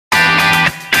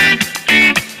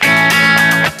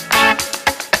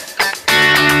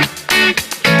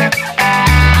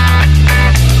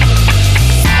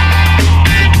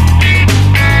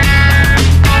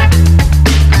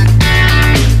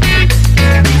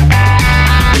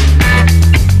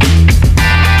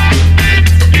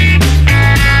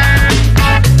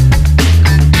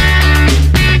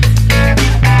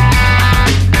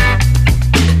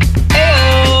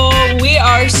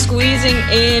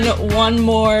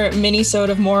another mini-sode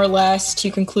of More or Less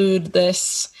to conclude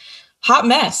this hot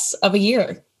mess of a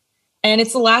year. And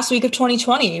it's the last week of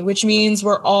 2020, which means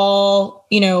we're all,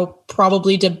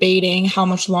 probably debating how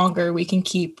much longer we can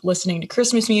keep listening to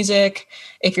Christmas music.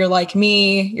 If you're like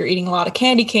me, you're eating a lot of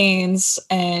candy canes,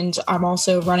 and I'm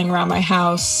also running around my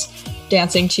house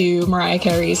dancing to Mariah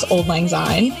Carey's Auld Lang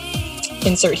Syne.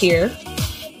 Insert here.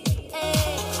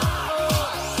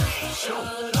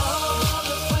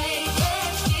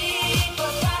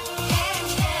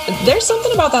 There's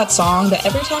something about that song that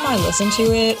every time I listen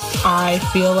to it, I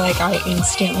feel like I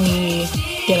instantly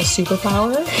get a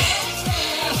superpower.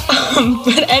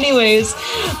 But anyways,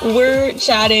 we're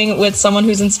chatting with someone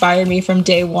who's inspired me from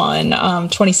day one,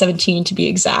 2017 to be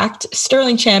exact.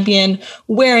 Sterling Champion,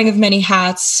 wearing of many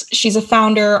hats. She's a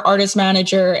founder, artist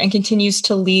manager, and continues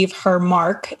to leave her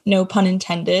mark, no pun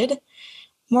intended,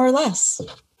 More or Less.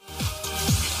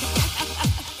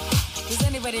 Does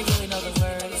anybody really know the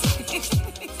words?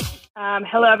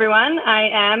 Hello, everyone. I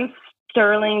am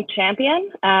Sterling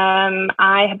Champion.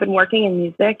 I have been working in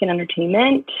music and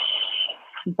entertainment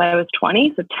since I was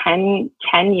 20, so 10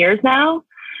 years now.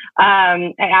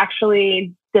 I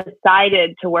actually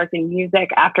decided to work in music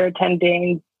after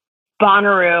attending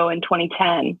Bonnaroo in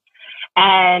 2010,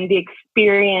 and the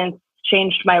experience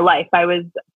changed my life. I was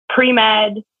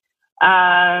pre-med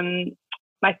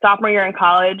my sophomore year in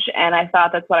college, and I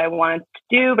thought that's what I wanted to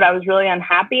do, but I was really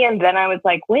unhappy. And then I was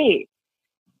like, wait,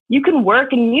 you can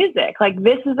work in music. Like,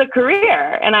 this is a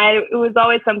career. And it was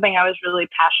always something I was really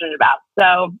passionate about.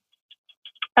 So,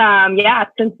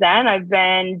 since then I've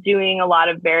been doing a lot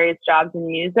of various jobs in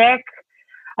music.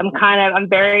 I'm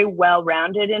very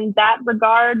well-rounded in that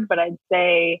regard, but I'd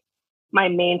say my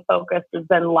main focus has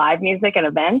been live music and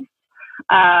events.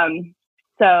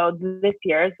 So this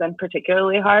year has been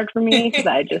particularly hard for me because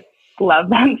I just love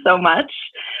them so much.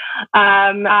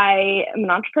 I am an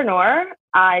entrepreneur.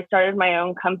 I started my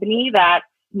own company that's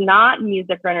not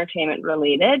music or entertainment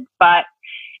related, but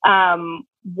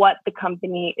what the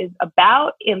company is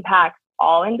about impacts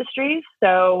all industries.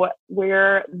 So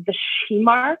we're the She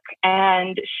Mark,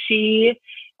 and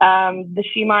the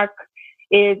She Mark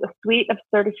is a suite of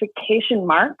certification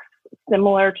marks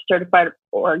similar to certified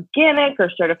organic or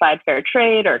certified fair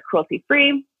trade or cruelty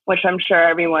free, which I'm sure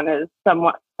everyone is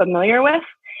somewhat familiar with.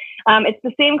 It's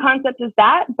the same concept as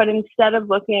that, but instead of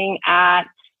looking at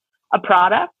a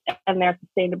product and their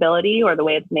sustainability or the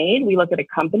way it's made, we look at a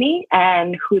company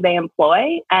and who they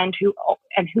employ and who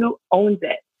owns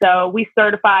it. So we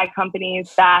certify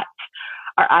companies that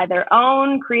are either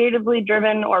owned, creatively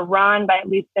driven, or run by at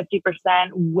least 50%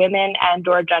 women and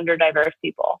or gender diverse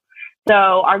people.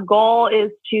 So our goal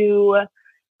is to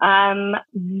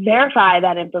verify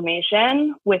that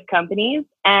information with companies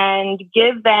and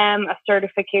give them a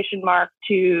certification mark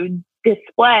to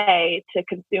display to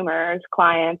consumers,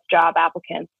 clients, job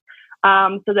applicants,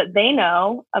 so that they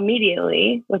know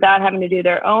immediately, without having to do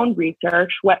their own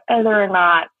research, whether or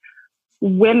not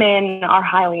women are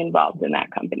highly involved in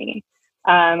that company.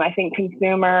 I think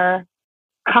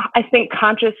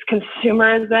conscious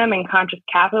consumerism and conscious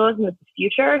capitalism is the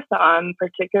future. So I'm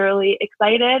particularly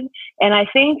excited. And I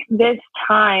think this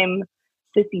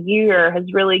year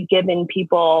has really given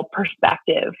people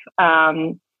perspective,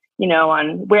 on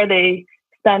where they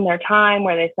spend their time,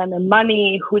 where they spend their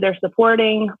money, who they're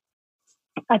supporting.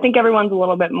 I think everyone's a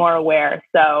little bit more aware.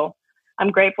 So I'm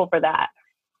grateful for that.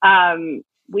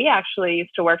 We actually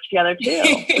used to work together too,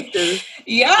 which is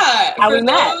how we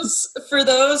met. For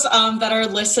those that are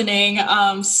listening,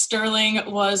 Sterling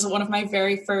was one of my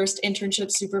very first internship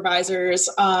supervisors.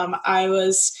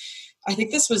 I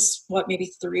think this was maybe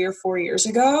 3 or 4 years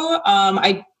ago.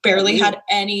 I barely had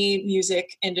any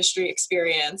music industry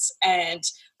experience, and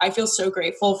I feel so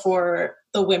grateful for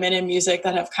the women in music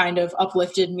that have kind of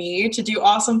uplifted me to do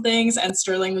awesome things. And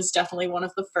Sterling was definitely one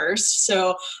of the first.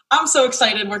 So I'm so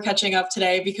excited we're catching up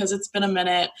today because it's been a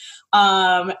minute.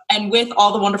 And with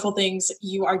all the wonderful things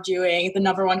you are doing, the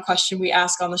number one question we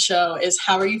ask on the show is,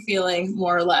 how are you feeling,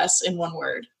 more or less, in one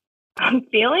word? I'm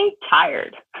feeling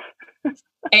tired.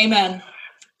 Amen.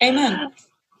 Amen.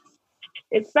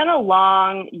 It's been a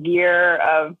long year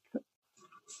of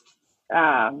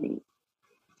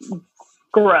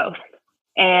growth,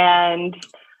 and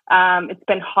it's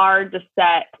been hard to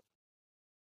set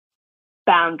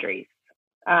boundaries,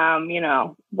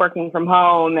 working from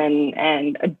home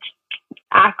and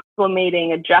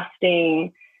acclimating,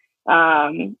 adjusting.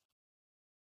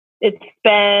 It's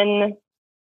been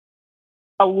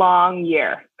a long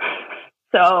year.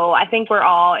 So I think we're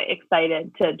all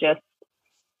excited to just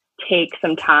take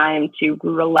some time to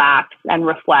relax and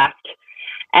reflect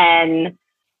and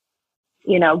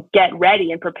get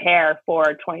ready and prepare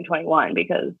for 2021,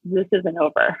 because this isn't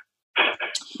over,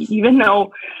 even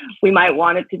though we might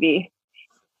want it to be.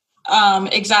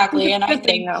 Exactly. And I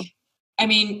think,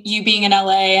 you being in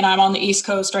LA and I'm on the East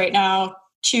Coast right now,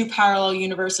 two parallel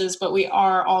universes, but we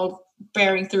are all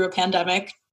bearing through a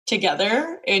pandemic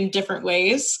together in different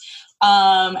ways.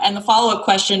 And the follow-up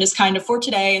question is kind of for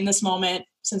today in this moment,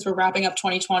 since we're wrapping up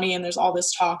 2020 and there's all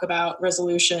this talk about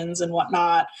resolutions and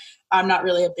whatnot. I'm not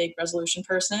really a big resolution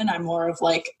person. I'm more of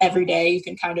like every day you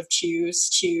can kind of choose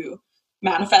to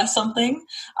manifest something.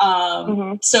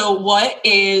 So what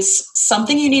is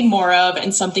something you need more of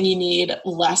and something you need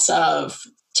less of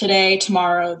today,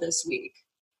 tomorrow, this week?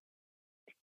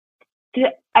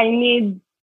 I need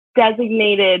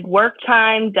designated work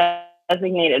time,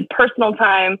 designated personal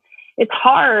time. It's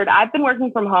hard. I've been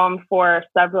working from home for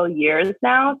several years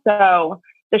now, so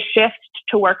the shift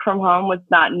to work from home was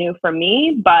not new for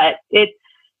me, but that's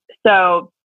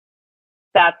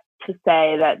to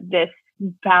say that this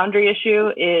boundary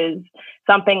issue is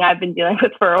something I've been dealing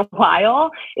with for a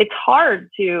while. It's hard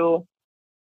to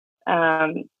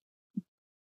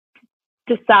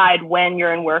decide when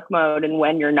you're in work mode and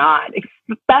when you're not,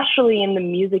 especially in the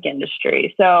music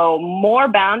industry. So more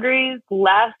boundaries,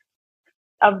 less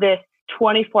of this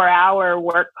 24-hour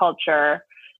work culture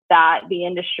that the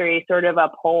industry sort of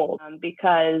upholds,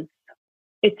 because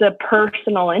it's a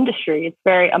personal industry. It's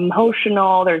very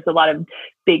emotional. There's a lot of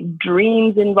big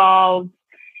dreams involved.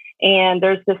 And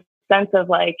there's this sense of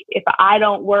like, if I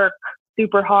don't work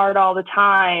super hard all the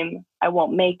time, I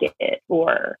won't make it,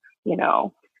 or,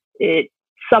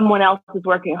 someone else is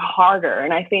working harder.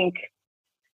 And I think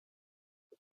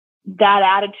that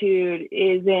attitude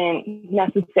isn't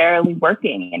necessarily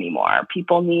working anymore.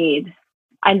 People need,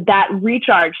 and that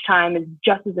recharge time is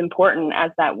just as important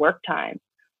as that work time.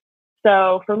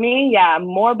 So for me,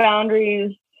 more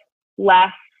boundaries,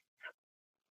 less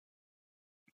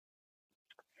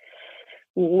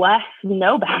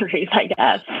no boundaries, I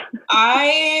guess.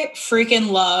 I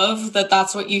freaking love that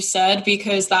that's what you said,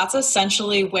 because that's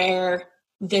essentially where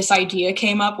this idea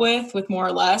came up with more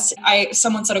or less.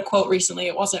 Someone said a quote recently,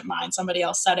 it wasn't mine, somebody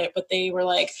else said it, but they were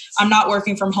like, I'm not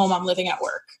working from home, I'm living at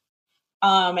work.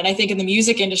 And I think in the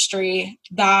music industry,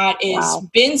 that is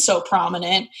been so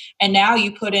prominent. And now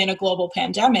you put in a global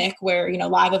pandemic where,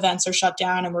 live events are shut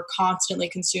down and we're constantly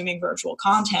consuming virtual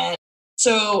content.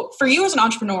 So for you as an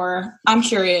entrepreneur, I'm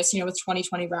curious, with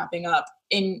 2020 wrapping up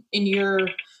in your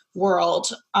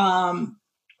world,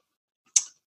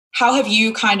 how have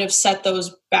you kind of set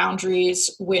those boundaries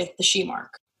with the She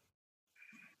Mark?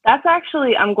 That's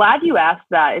actually, I'm glad you asked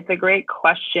that. It's a great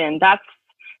question. That's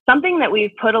something that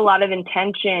we've put a lot of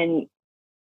intention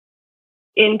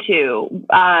into.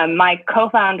 My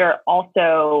co-founder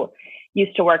also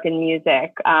used to work in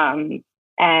music, and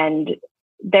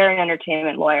they're an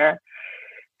entertainment lawyer.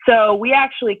 So we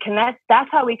actually that's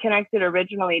how we connected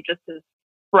originally, just as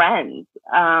friends.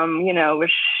 We're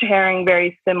sharing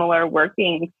very similar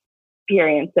working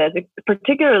experiences,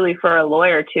 particularly for a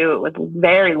lawyer too. It was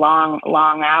very long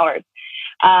hours.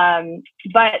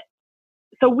 But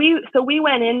so we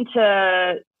went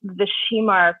into the She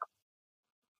Mark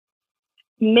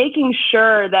making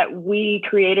sure that we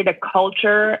created a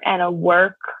culture and a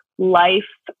work-life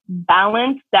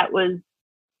balance that was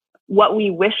what we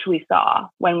wish we saw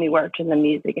when we worked in the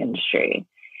music industry.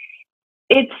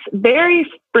 It's very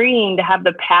freeing to have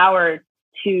the power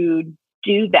to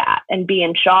do that and be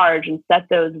in charge and set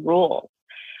those rules.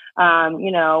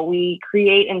 We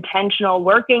create intentional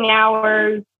working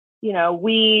hours.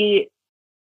 We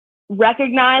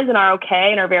recognize and are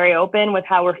okay and are very open with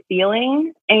how we're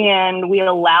feeling, and we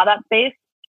allow that space.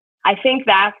 I think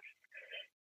that's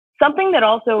something that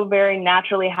also very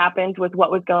naturally happened with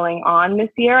what was going on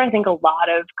this year. I think a lot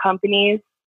of companies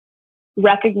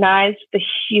recognized the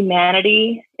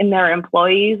humanity in their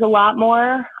employees a lot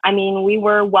more. We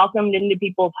were welcomed into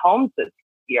people's homes this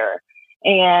year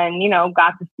and,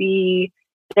 got to see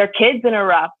their kids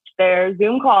interrupt their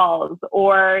Zoom calls,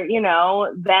 or,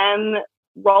 them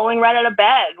rolling right out of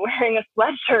bed, wearing a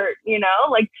sweatshirt,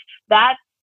 like that.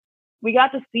 We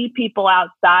got to see people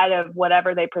outside of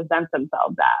whatever they present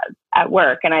themselves as at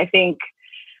work. And I think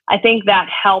that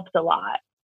helped a lot.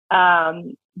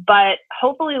 But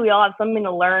hopefully we all have something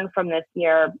to learn from this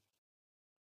year.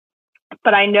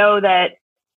 But I know that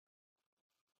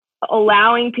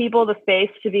allowing people the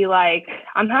space to be like,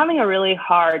 I'm having a really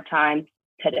hard time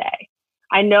today.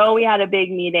 I know we had a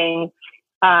big meeting.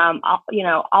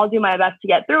 I'll do my best to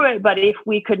get through it, but if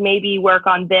we could maybe work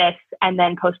on this and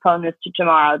then postpone this to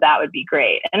tomorrow, that would be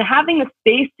great. And having the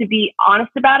space to be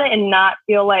honest about it and not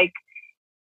feel like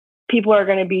people are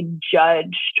going to be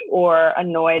judged or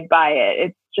annoyed by it.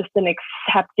 It's just an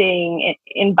accepting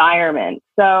environment.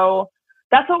 So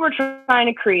that's what we're trying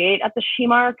to create at the She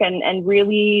Mark, and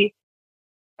really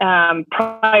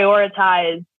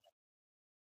prioritize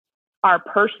our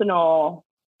personal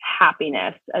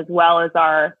happiness as well as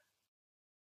our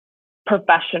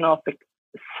professional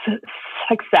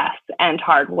success and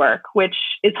hard work, which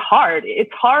is hard.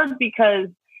 It's hard because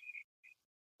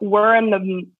we're in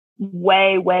the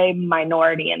way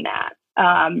minority in that.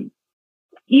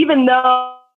 Even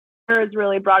though has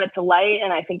really brought it to light,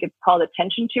 and I think it's called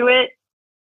attention to it,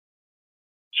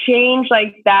 change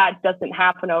like that doesn't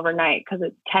happen overnight because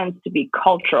it tends to be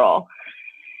cultural.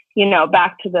 You know,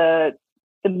 back to the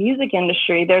music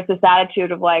industry, there's this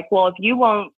attitude of like, well, if you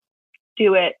won't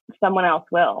do it, someone else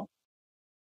will.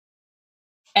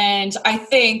 And I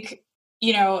think,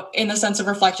 you know, in the sense of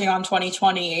reflecting on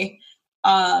 2020,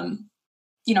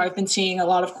 you know, I've been seeing a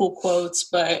lot of cool quotes,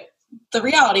 but the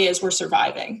reality is we're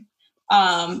surviving.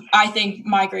 I think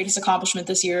my greatest accomplishment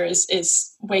this year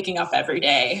is waking up every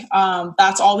day.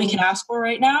 That's all we can ask for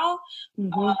right now.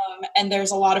 Mm-hmm. And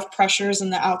there's a lot of pressures in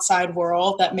the outside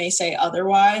world that may say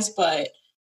otherwise, but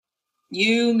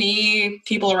you, me,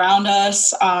 people around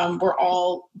us, we're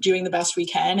all doing the best we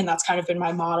can. And that's kind of been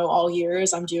my motto all year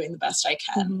is I'm doing the best I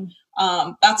can.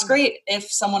 Mm-hmm. That's great if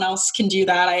someone else can do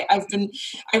that.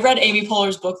 I read Amy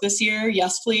Poehler's book this year,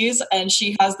 Yes, Please. And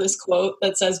she has this quote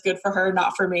that says, good for her,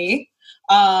 not for me.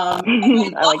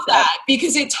 I like that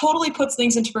because it totally puts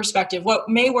things into perspective. What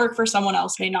may work for someone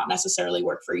else may not necessarily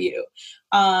work for you.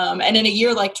 And in a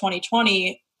year like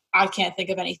 2020, I can't think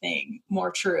of anything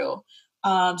more true.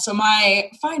 So my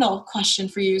final question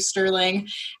for you, Sterling,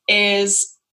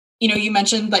 is, you know, you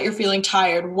mentioned that you're feeling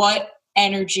tired. What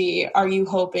energy are you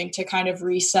hoping to kind of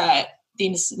reset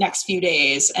these next few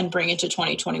days and bring into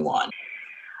 2021?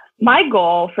 My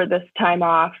goal for this time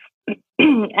off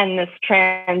and this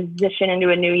transition into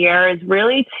a new year is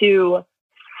really to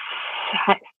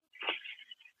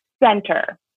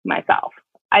center myself.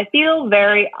 I feel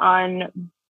very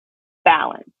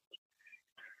unbalanced.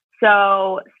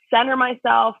 So center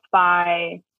myself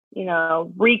by, you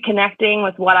know, reconnecting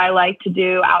with what I like to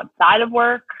do outside of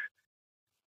work,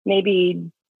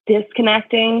 maybe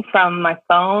disconnecting from my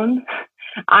phone.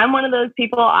 I'm one of those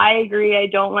people, I agree, I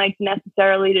don't like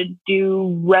necessarily to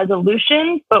do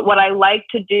resolutions, but what I like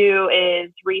to do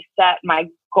is reset my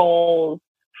goals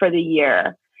for the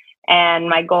year and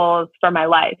my goals for my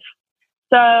life.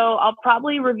 So I'll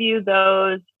probably review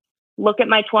those, look at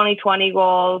my 2020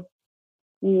 goals,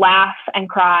 laugh and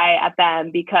cry at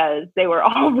them because they were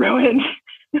all ruined.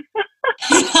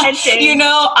 You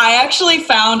know, I actually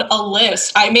found a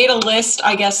list. I made a list,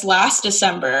 I guess, last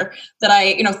December that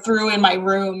I, you know, threw in my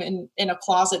room in a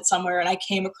closet somewhere, and I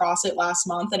came across it last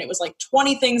month, and it was like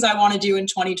 20 things I want to do in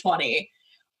 2020.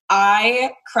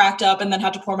 I cracked up and then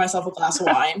had to pour myself a glass of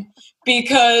wine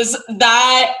because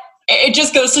it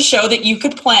just goes to show that you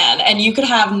could plan and you could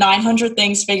have 900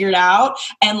 things figured out,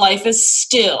 and life is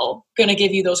still going to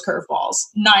give you those curveballs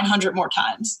 900 more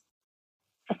times.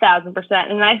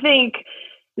 1,000%. And I think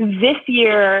this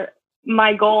year,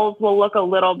 my goals will look a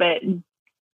little bit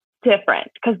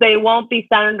different because they won't be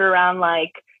centered around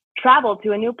like travel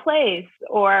to a new place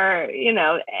or, you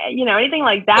know, anything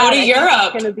like that. Go to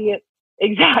Europe. It's going to be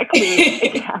exactly.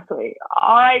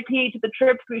 RIP to the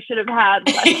trips we should have had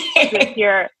this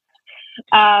year.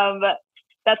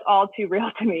 That's all too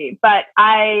real to me. But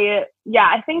I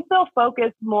think they'll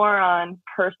focus more on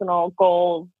personal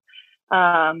goals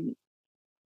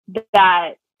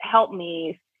that help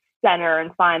me center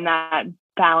and find that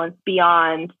balance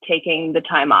beyond taking the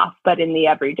time off, but in the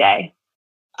everyday.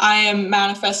 I am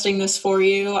manifesting this for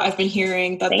you. I've been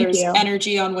hearing that there's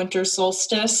energy on winter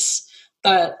solstice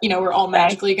that, you know, we're all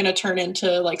magically going to turn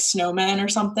into like snowmen or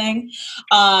something.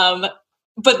 But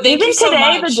thank you so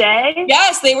much. Today the day?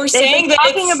 Yes, they were saying that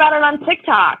talking about it on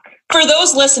TikTok. For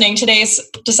those listening, today's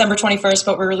December 21st,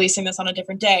 but we're releasing this on a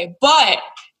different day. But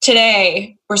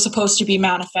today we're supposed to be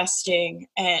manifesting,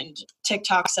 and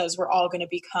TikTok says we're all going to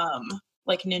become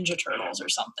like Ninja Turtles or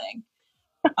something.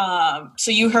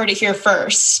 So you heard it here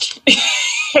first.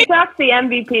 TikTok's the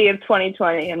MVP of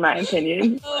 2020, in my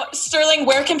opinion. Sterling,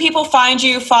 where can people find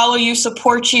you, follow you,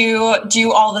 support you,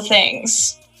 do all the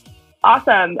things?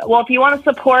 Awesome. Well, if you want to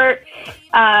support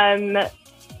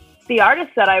the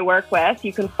artists that I work with,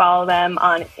 you can follow them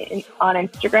on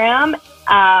Instagram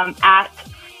at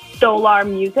Stolar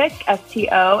Music,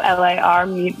 STOLAR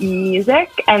Music,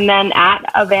 and then at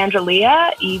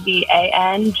Evangelia,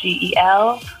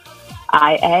 EVANGELIA.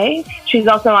 She's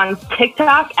also on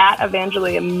TikTok at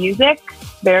Evangelia Music.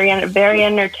 very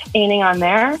entertaining on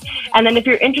there. And then if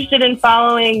you're interested in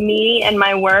following me and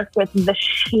my work with The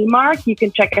She Mark, you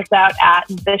can check us out at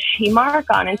The She Mark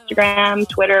on Instagram,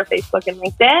 Twitter, Facebook, and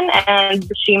LinkedIn, and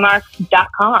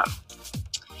theshemark.com.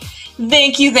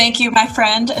 Thank you, my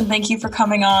friend, and thank you for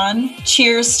coming on.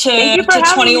 Cheers to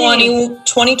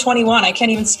 2021. I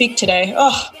can't even speak today.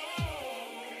 Oh,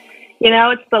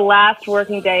 it's the last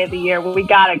working day of the year. We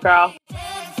got it, girl.